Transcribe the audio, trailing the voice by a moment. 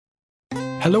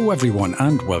Hello everyone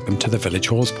and welcome to the Village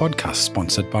Halls podcast,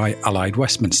 sponsored by Allied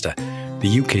Westminster,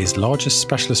 the UK's largest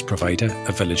specialist provider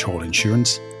of village hall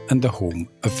insurance and the home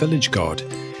of Village Guard.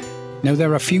 Now,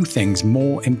 there are few things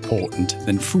more important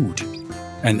than food,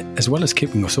 and as well as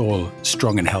keeping us all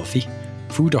strong and healthy,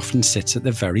 food often sits at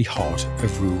the very heart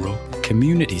of rural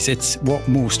communities. It's what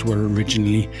most were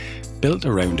originally built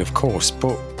around, of course,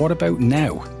 but what about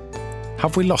now?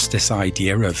 Have we lost this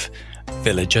idea of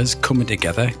villagers coming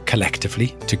together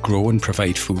collectively to grow and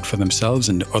provide food for themselves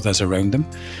and others around them?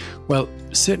 Well,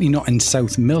 certainly not in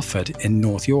South Milford in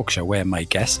North Yorkshire, where my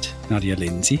guest, Nadia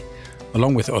Lindsay,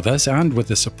 along with others and with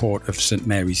the support of St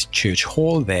Mary's Church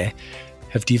Hall there,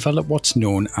 have developed what's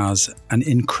known as an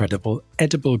incredible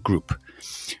edible group,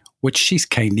 which she's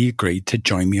kindly agreed to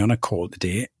join me on a call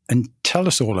today and tell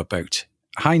us all about.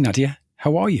 Hi Nadia,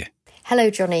 how are you? Hello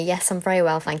Johnny, yes, I'm very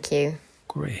well, thank you.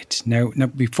 Great. Now,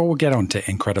 before we get on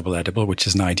to Incredible Edible, which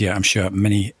is an idea I'm sure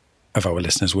many of our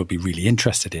listeners will be really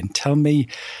interested in, tell me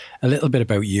a little bit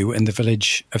about you and the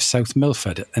village of South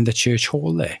Milford and the church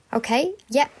hall there. Okay,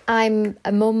 I'm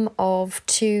a mum of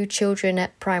 2 children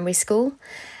at primary school.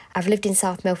 I've lived in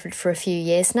South Milford for a few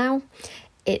years now.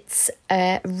 It's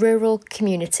a rural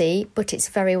community, but it's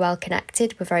very well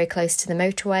connected. We're very close to the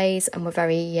motorways and we're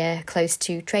very close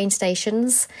to train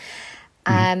stations.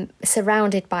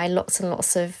 Surrounded by lots and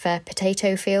lots of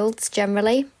potato fields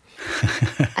generally.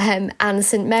 And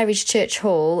St Mary's Church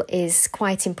Hall is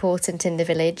quite important in the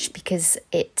village because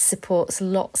it supports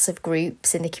lots of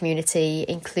groups in the community,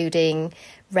 including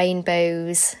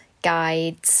rainbows,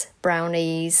 guides,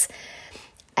 brownies,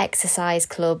 exercise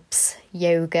clubs,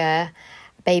 yoga,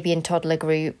 baby and toddler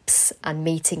groups, and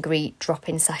meet and greet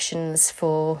drop-in sessions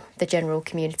for the general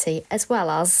community, as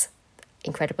well as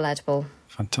Incredible Edible.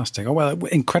 Fantastic. Oh, well,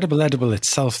 Incredible Edible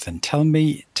itself then. Tell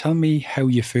me how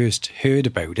you first heard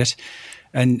about it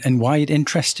and why it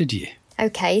interested you.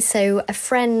 Okay, so a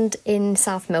friend in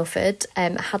South Milford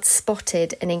had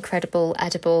spotted an Incredible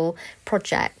Edible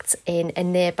project in a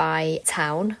nearby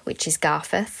town, which is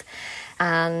Garforth,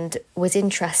 and was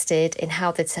interested in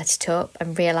how they'd set it up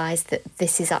and realised that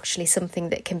this is actually something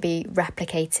that can be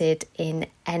replicated in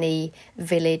any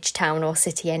village, town or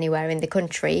city anywhere in the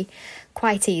country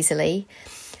quite easily.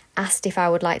 Asked if I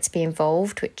would like to be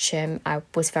involved, which I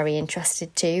was very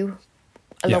interested to,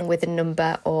 along with a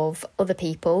number of other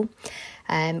people.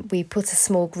 We put a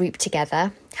small group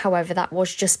together. However, that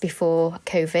was just before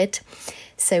COVID,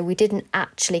 so we didn't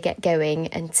actually get going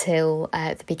until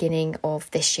the beginning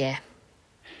of this year.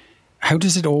 How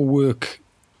does it all work,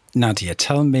 Nadia?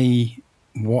 Tell me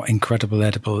what Incredible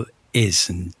Edible is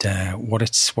and what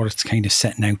it's kind of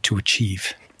setting out to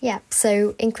achieve. Yeah,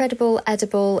 so Incredible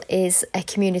Edible is a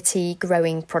community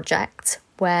growing project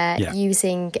where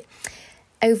using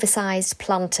oversized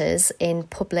planters in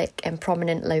public and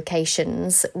prominent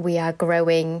locations, we are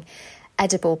growing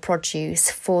edible produce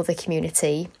for the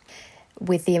community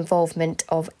with the involvement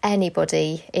of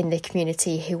anybody in the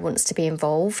community who wants to be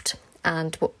involved.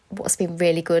 And what's been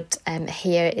really good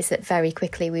here is that very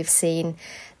quickly we've seen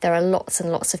there are lots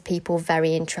and lots of people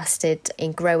very interested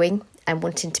in growing and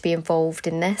wanting to be involved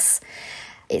in this.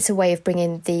 It's a way of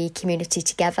bringing the community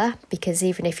together because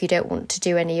even if you don't want to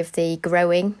do any of the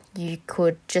growing, you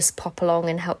could just pop along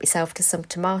and help yourself to some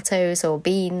tomatoes or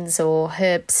beans or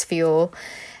herbs for your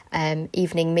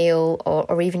evening meal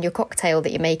or even your cocktail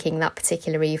that you're making that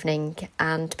particular evening.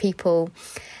 And people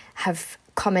have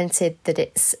commented that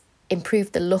it's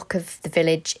improved the look of the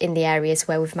village in the areas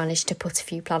where we've managed to put a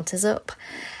few planters up.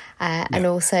 And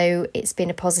also it's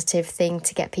been a positive thing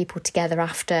to get people together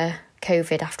after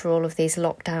COVID, after all of these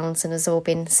lockdowns and has all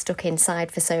been stuck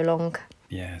inside for so long.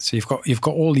 Yeah, so you've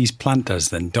got all these planters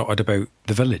then dotted about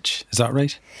the village, is that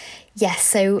right? Yes,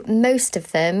 so most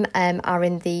of them are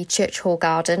in the church hall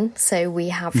garden. So we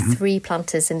have 3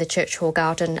 planters in the church hall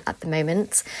garden at the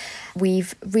moment.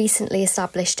 We've recently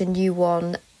established a new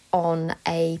one on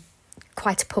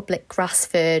quite a public grass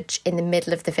verge in the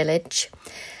middle of the village.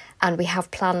 And we have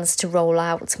plans to roll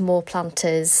out more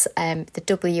planters. The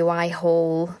WI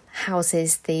Hall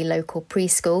houses the local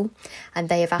preschool, and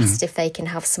they have asked if they can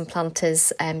have some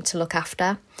planters to look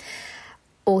after.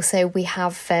 Also, we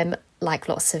have, like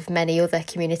many other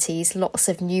communities, lots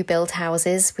of new build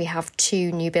houses. We have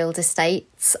 2 new build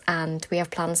estates, and we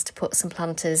have plans to put some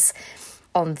planters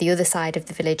on the other side of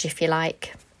the village, if you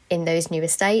like, in those new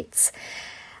estates.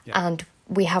 Yeah. And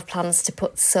we have plans to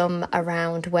put some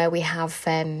around where we have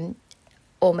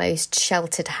almost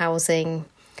sheltered housing.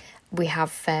 We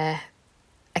have a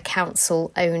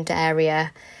council-owned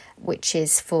area, which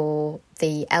is for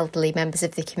the elderly members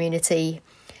of the community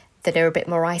that are a bit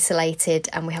more isolated,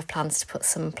 and we have plans to put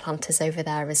some planters over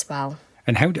there as well.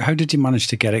 And how did you manage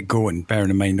to get it going, bearing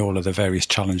in mind all of the various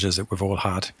challenges that we've all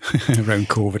had around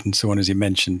COVID and so on, as you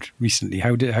mentioned recently?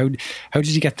 How did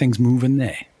you get things moving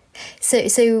there?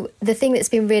 So the thing that's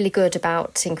been really good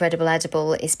about Incredible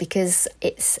Edible is because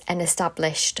it's an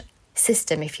established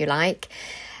system, if you like.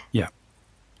 Yeah.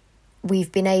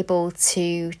 We've been able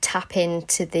to tap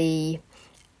into the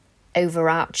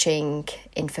overarching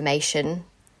information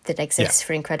that exists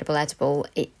for Incredible Edible.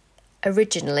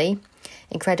 Originally,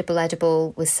 Incredible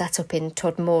Edible was set up in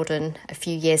Todmorden a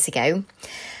few years ago.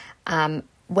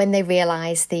 When they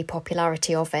realised the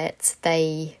popularity of it,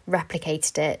 they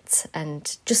replicated it.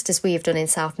 And just as we have done in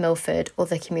South Milford,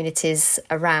 other communities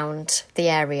around the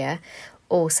area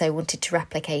also wanted to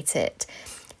replicate it,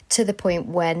 to the point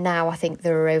where now I think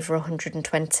there are over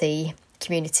 120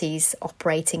 communities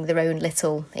operating their own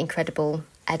little Incredible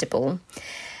Edible.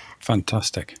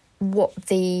 Fantastic. What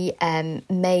the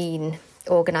main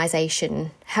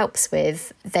organisation helps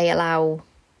with, they allow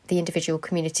the individual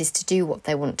communities to do what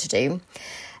they want to do.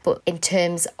 But in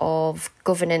terms of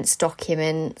governance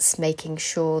documents, making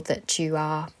sure that you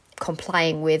are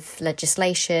complying with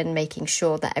legislation, making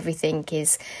sure that everything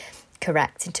is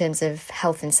correct in terms of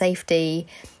health and safety,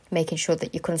 making sure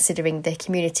that you're considering the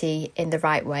community in the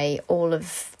right way, all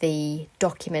of the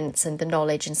documents and the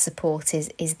knowledge and support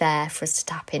is there for us to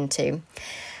tap into.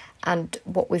 And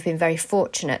what we've been very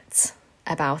fortunate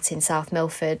about in South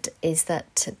Milford is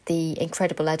that the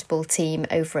Incredible Edible team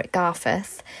over at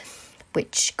Garforth,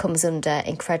 which comes under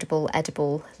Incredible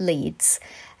Edible Leeds,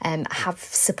 have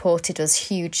supported us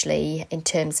hugely in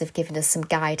terms of giving us some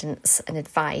guidance and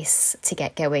advice to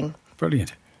get going.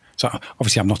 Brilliant. So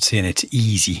obviously I'm not saying it's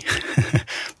easy,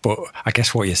 but I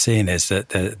guess what you're saying is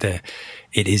that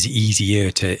it is easier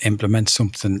to implement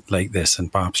something like this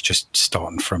and perhaps just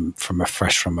starting from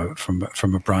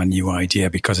a brand new idea,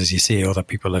 because as you say, other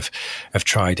people have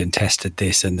tried and tested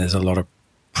this, and there's a lot of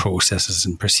processes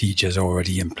and procedures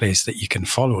already in place that you can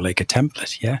follow, like a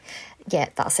template, yeah? Yeah,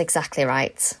 that's exactly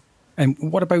right. And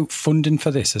what about funding for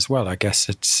this as well? I guess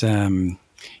it's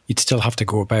you'd still have to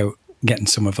go about getting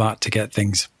some of that to get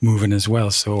things moving as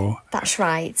well. So that's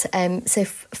right. So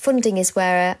funding is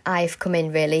where I've come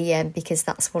in really, because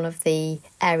that's one of the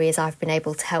areas I've been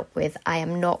able to help with. I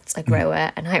am not a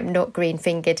grower and I'm not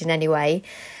green-fingered in any way,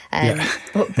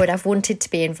 but I've wanted to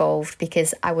be involved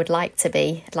because I would like to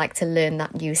be. I'd like to learn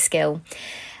that new skill.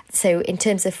 So in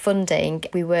terms of funding,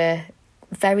 we were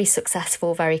very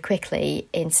successful very quickly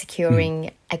in securing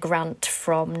a grant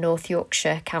from North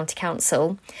Yorkshire County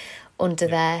Council under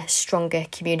their Stronger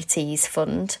Communities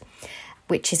Fund,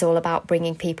 which is all about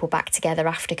bringing people back together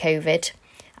after COVID.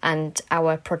 And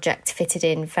our project fitted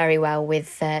in very well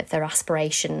with their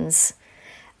aspirations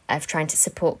of trying to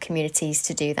support communities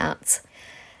to do that.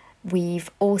 We've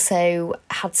also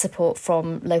had support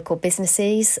from local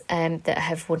businesses that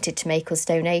have wanted to make us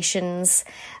donations,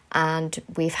 and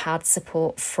we've had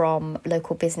support from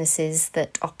local businesses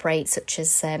that operate, such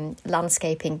as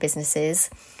landscaping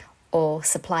businesses or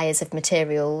suppliers of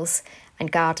materials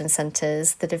and garden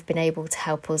centres that have been able to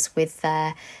help us with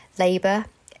their labour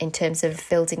in terms of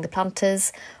building the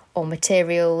planters, or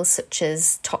materials such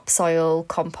as topsoil,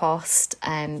 compost.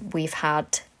 We've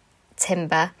had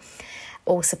timber,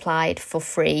 all supplied for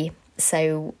free.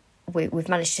 So we've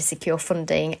managed to secure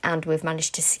funding, and we've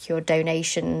managed to secure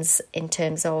donations in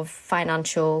terms of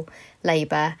financial,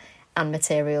 labour and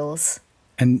materials.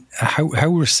 And how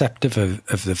receptive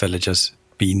of the villagers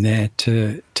been there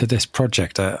to this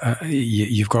project?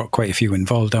 You've got quite a few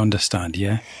involved, I understand,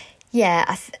 yeah?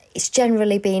 Yeah, it's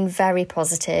generally been very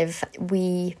positive.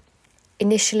 We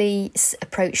initially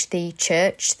approached the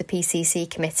church, the PCC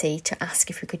committee, to ask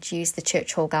if we could use the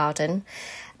church hall garden.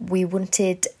 We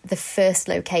wanted the first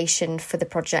location for the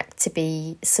project to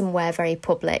be somewhere very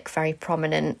public, very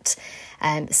prominent,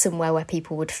 somewhere where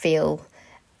people would feel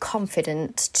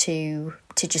confident to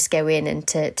just go in and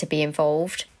to be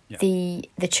involved. Yeah.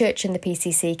 The church and the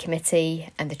PCC committee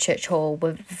and the church hall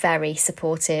were very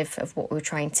supportive of what we were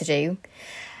trying to do.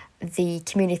 The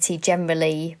community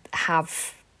generally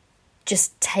have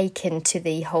just taken to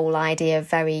the whole idea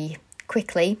very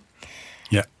quickly.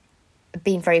 Yeah.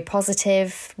 Been very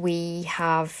positive. We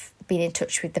have been in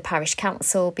touch with the parish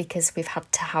council because we've had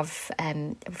to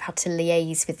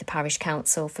liaise with the parish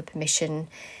council for permission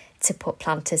to put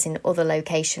planters in other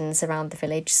locations around the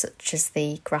village, such as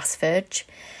the grass verge.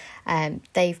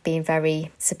 They've been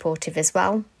very supportive as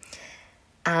well.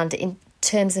 And in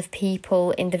terms of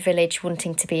people in the village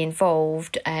wanting to be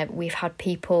involved, we've had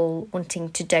people wanting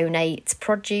to donate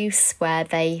produce where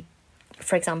they,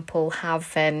 for example,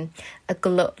 have a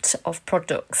glut of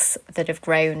products that have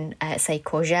grown, say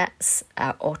courgettes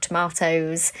or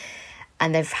tomatoes,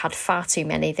 and they've had far too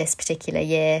many this particular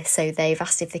year, so they've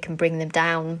asked if they can bring them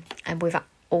down. And we've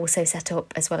also set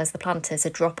up, as well as the planters, a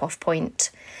drop-off point.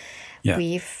 Yeah.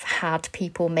 We've had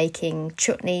people making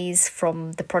chutneys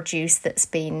from the produce that's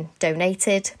been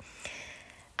donated,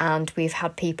 and we've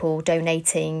had people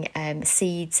donating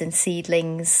seeds and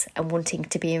seedlings and wanting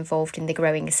to be involved in the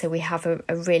growing. So we have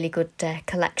a really good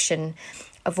collection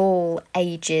of all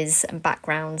ages and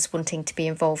backgrounds wanting to be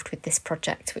involved with this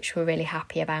project, which we're really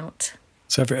happy about.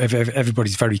 So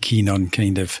everybody's very keen on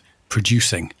kind of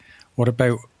producing. What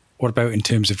about in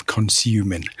terms of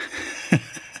consuming?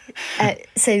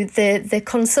 So the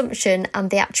consumption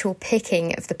and the actual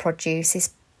picking of the produce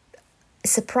is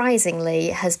surprisingly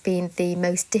has been the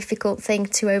most difficult thing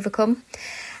to overcome.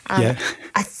 I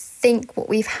think what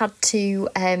we've had to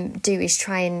do is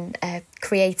try and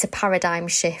create a paradigm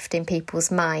shift in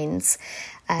people's minds,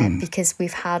 because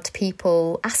we've had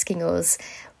people asking us,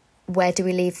 where do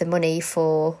we leave the money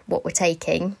for what we're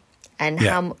taking, and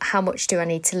how much do I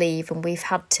need to leave? And we've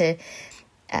had to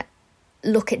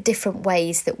look at different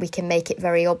ways that we can make it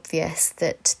very obvious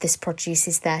that this produce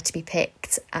is there to be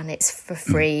picked and it's for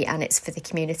free and it's for the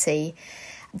community.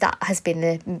 That has been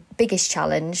the biggest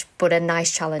challenge, but a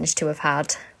nice challenge to have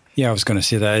had. Yeah, I was going to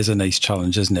say that is a nice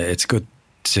challenge, isn't it? It's good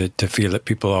to feel that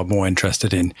people are more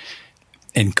interested in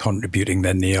contributing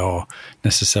than they are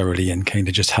necessarily in kind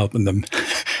of just helping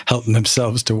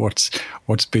themselves to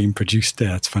what's being produced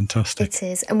there. It's fantastic. It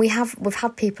is. And we've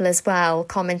had people as well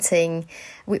commenting.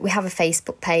 We have a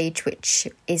Facebook page, which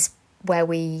is where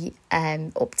we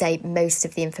update most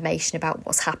of the information about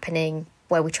what's happening,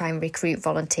 where we try and recruit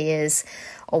volunteers,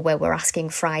 or where we're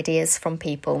asking for ideas from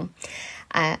people.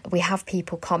 We have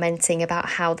people commenting about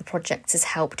how the project has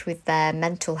helped with their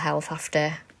mental health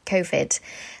after COVID,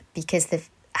 because they've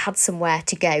had somewhere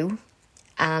to go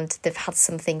and they've had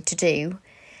something to do,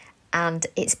 and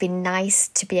it's been nice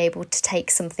to be able to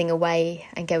take something away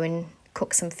and go and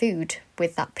cook some food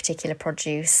with that particular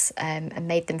produce, and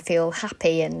made them feel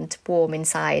happy and warm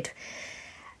inside.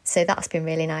 So that's been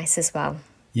really nice as well.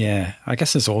 Yeah, I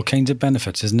guess there's all kinds of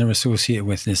benefits, isn't there, associated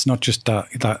with this? Not just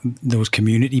that those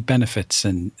community benefits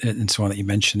and so on that you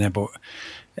mentioned there, but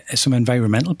some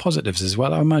environmental positives as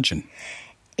well, I imagine.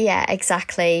 Yeah,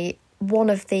 exactly. One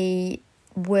of the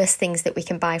worst things that we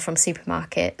can buy from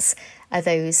supermarkets are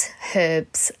those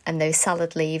herbs and those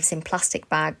salad leaves in plastic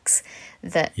bags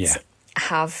that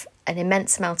have an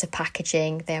immense amount of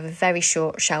packaging. They have a very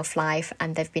short shelf life,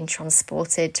 and they've been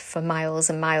transported for miles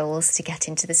and miles to get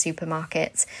into the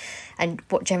supermarket. And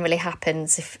what generally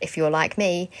happens, if you're like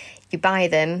me, you buy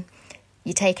them,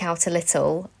 you take out a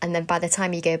little, and then by the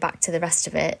time you go back to the rest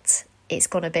of it, it's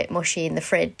gone a bit mushy in the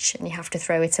fridge and you have to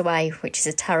throw it away, which is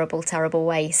a terrible, terrible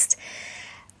waste.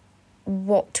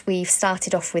 What we've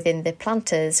started off with in the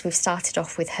planters, we've started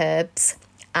off with herbs,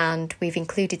 and we've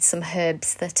included some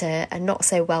herbs that are not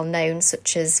so well known,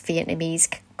 such as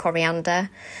Vietnamese coriander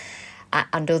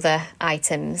and other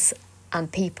items.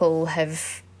 And people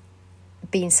have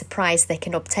been surprised they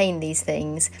can obtain these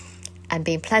things, and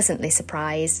been pleasantly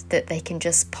surprised that they can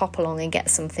just pop along and get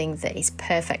something that is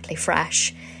perfectly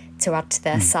fresh to add to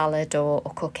their salad or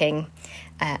cooking,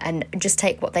 and just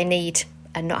take what they need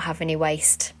and not have any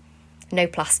waste. No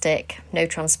plastic, no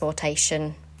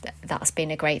transportation. That's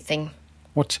been a great thing.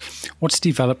 What's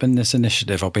developing this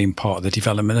initiative, or being part of the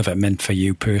development of it, meant for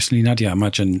you personally, Nadia? I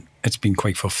imagine it's been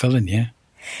quite fulfilling, yeah?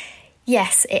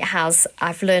 Yes, it has.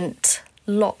 I've learnt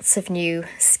lots of new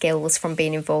skills from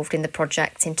being involved in the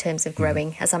project in terms of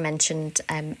growing. As I mentioned,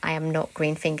 I am not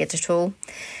green-fingered at all.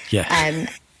 Yeah,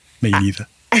 me neither.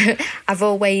 I've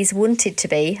always wanted to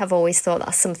be. I've always thought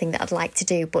that's something that I'd like to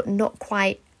do, but not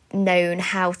quite known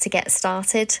how to get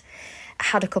started. I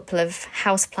had a couple of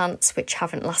houseplants which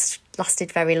haven't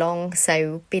lasted very long,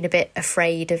 so been a bit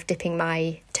afraid of dipping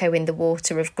my toe in the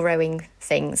water of growing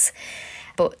things.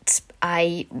 But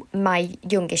my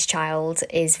youngest child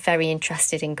is very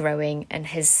interested in growing and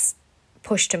has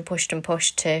pushed and pushed and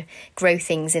pushed to grow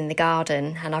things in the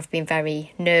garden, and I've been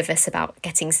very nervous about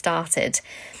getting started.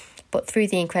 But through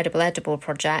the Incredible Edible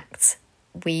project,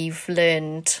 we've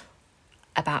learned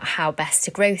about how best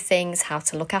to grow things, how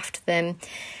to look after them.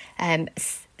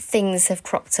 Things have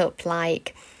cropped up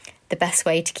like the best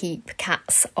way to keep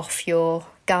cats off your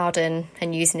garden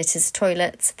and using it as a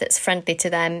toilet that's friendly to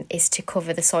them is to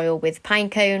cover the soil with pine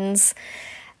cones,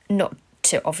 not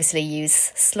to obviously use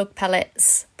slug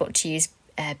pellets, but to use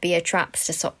beer traps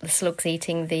to stop the slugs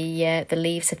eating the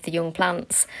leaves of the young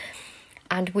plants.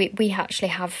 And we actually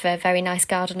have a very nice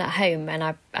garden at home, and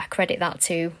I credit that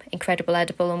to Incredible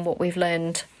Edible and what we've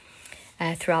learned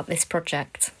throughout this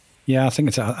project. Yeah, I think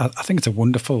it's a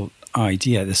wonderful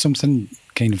idea. There's something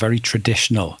kind of very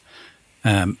traditional,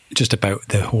 just about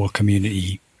the whole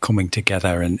community coming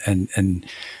together and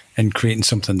creating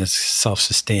something that's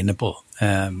self-sustainable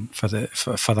for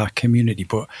that community.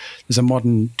 But there's a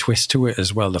modern twist to it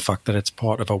as well, the fact that it's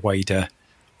part of a wider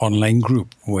online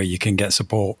group where you can get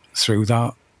support through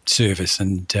that service,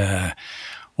 and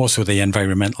also the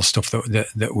environmental stuff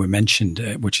that we mentioned,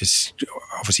 which is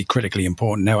obviously critically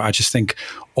important now. I just think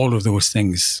all of those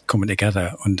things coming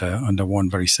together under one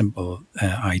very simple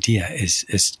idea is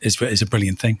a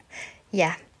brilliant thing.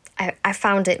 Yeah, I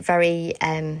found it very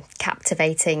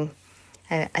captivating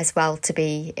as well to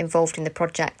be involved in the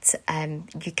project.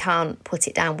 You can't put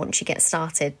it down once you get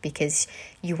started, because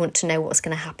you want to know what's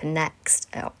going to happen next,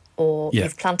 or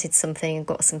you've planted something and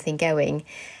got something going,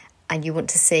 and you want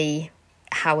to see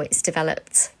how it's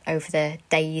developed over the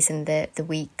days and the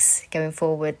weeks going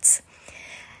forwards.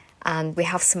 And we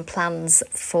have some plans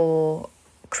for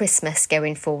Christmas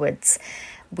going forwards.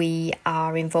 We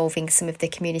are involving some of the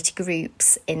community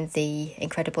groups in the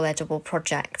Incredible Edible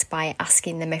project by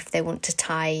asking them if they want to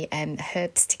tie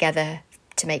herbs together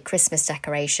to make Christmas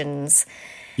decorations.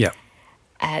 Yeah.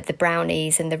 The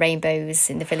brownies and the rainbows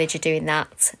in the village are doing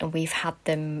that, and we've had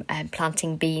them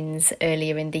planting beans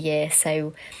earlier in the year.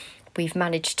 So we've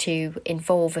managed to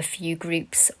involve a few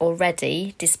groups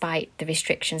already, despite the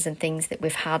restrictions and things that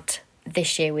we've had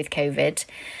this year with COVID.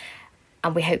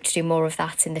 And we hope to do more of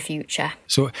that in the future.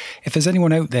 So if there's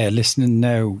anyone out there listening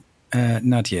now,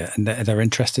 Nadia, and they're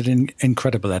interested in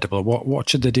Incredible Edible, what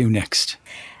should they do next?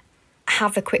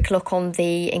 Have a quick look on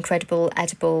the Incredible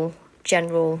Edible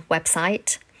general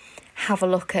website. Have a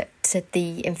look at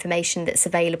the information that's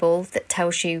available that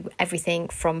tells you everything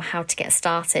from how to get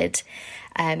started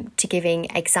to giving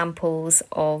examples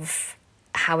of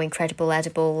how Incredible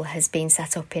Edible has been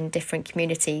set up in different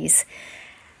communities.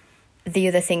 The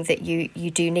other thing that you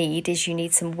do need is you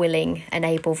need some willing and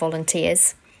able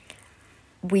volunteers.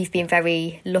 We've been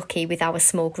very lucky with our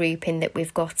small group in that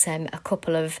we've got a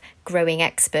couple of growing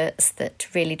experts that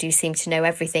really do seem to know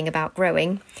everything about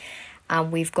growing.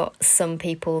 And we've got some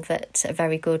people that are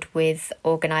very good with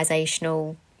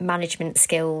organisational management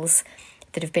skills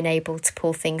that have been able to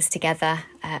pull things together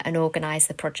and organise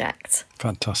the project.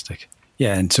 Fantastic.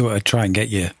 Yeah, and sort of try and get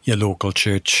your local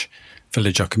church,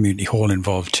 village or community hall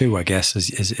involved too, I guess,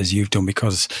 as you've done,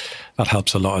 because that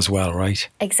helps a lot as well, right?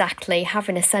 Exactly.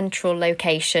 Having a central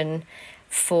location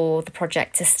for the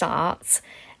project to start,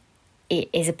 it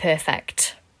is a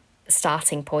perfect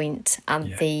starting point.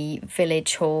 And the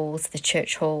village halls, the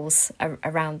church halls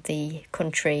around the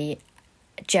country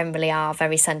generally are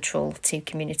very central to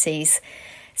communities.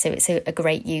 So it's a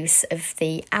great use of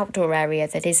the outdoor area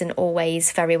that isn't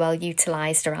always very well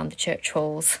utilised around the church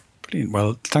halls. Brilliant.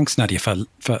 Well, thanks, Nadia,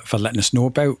 for letting us know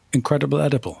about Incredible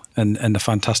Edible and the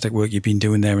fantastic work you've been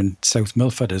doing there in South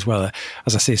Milford as well.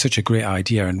 As I say, such a great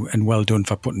idea, and well done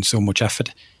for putting so much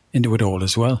effort into it all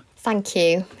as well. Thank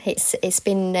you. It's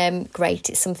been great.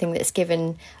 It's something that's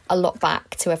given a lot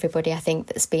back to everybody, I think,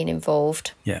 that's been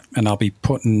involved. Yeah, and I'll be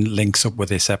putting links up with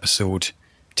this episode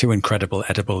to Incredible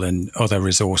Edible and other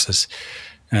resources.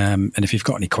 And if you've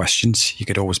got any questions, you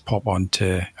could always pop on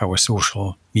to our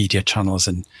social media channels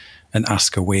and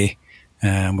ask away.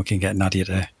 We can get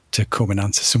Nadia to come and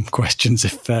answer some questions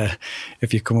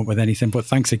if you come up with anything. But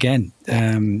thanks again,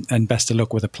 and best of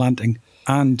luck with the planting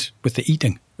and with the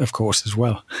eating, of course, as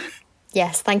well.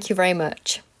 Yes, thank you very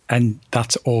much. And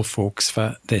that's all, folks,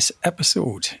 for this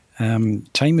episode.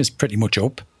 Time is pretty much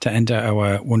up to enter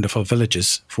our wonderful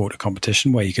Villagers photo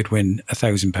competition, where you could win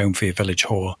 £1,000 for your village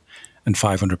hall and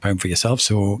 £500 for yourself.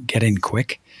 So get in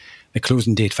quick. The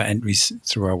closing date for entries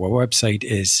through our website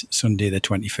is Sunday the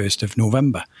 21st of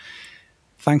November.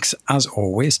 Thanks, as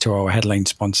always, to our headline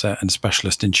sponsor and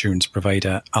specialist insurance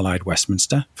provider, Allied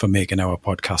Westminster, for making our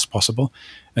podcast possible,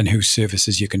 and whose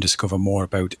services you can discover more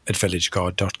about at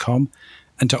villageguard.com,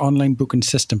 and to online booking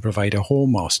system provider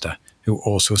Hallmaster, who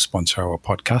also sponsor our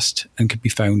podcast and can be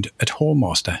found at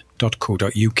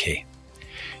hallmaster.co.uk.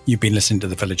 You've been listening to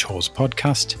the Village Halls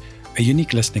podcast, a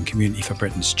unique listening community for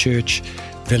Britain's church,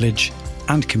 village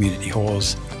and community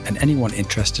halls, and anyone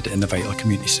interested in the vital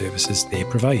community services they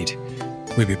provide.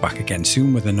 We'll be back again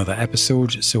soon with another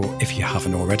episode, so if you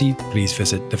haven't already, please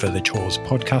visit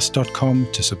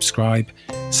thevillagehallspodcast.com to subscribe,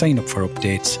 sign up for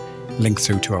updates, link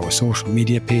through to our social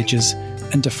media pages,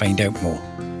 and to find out more.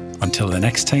 Until the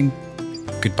next time,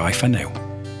 goodbye for now.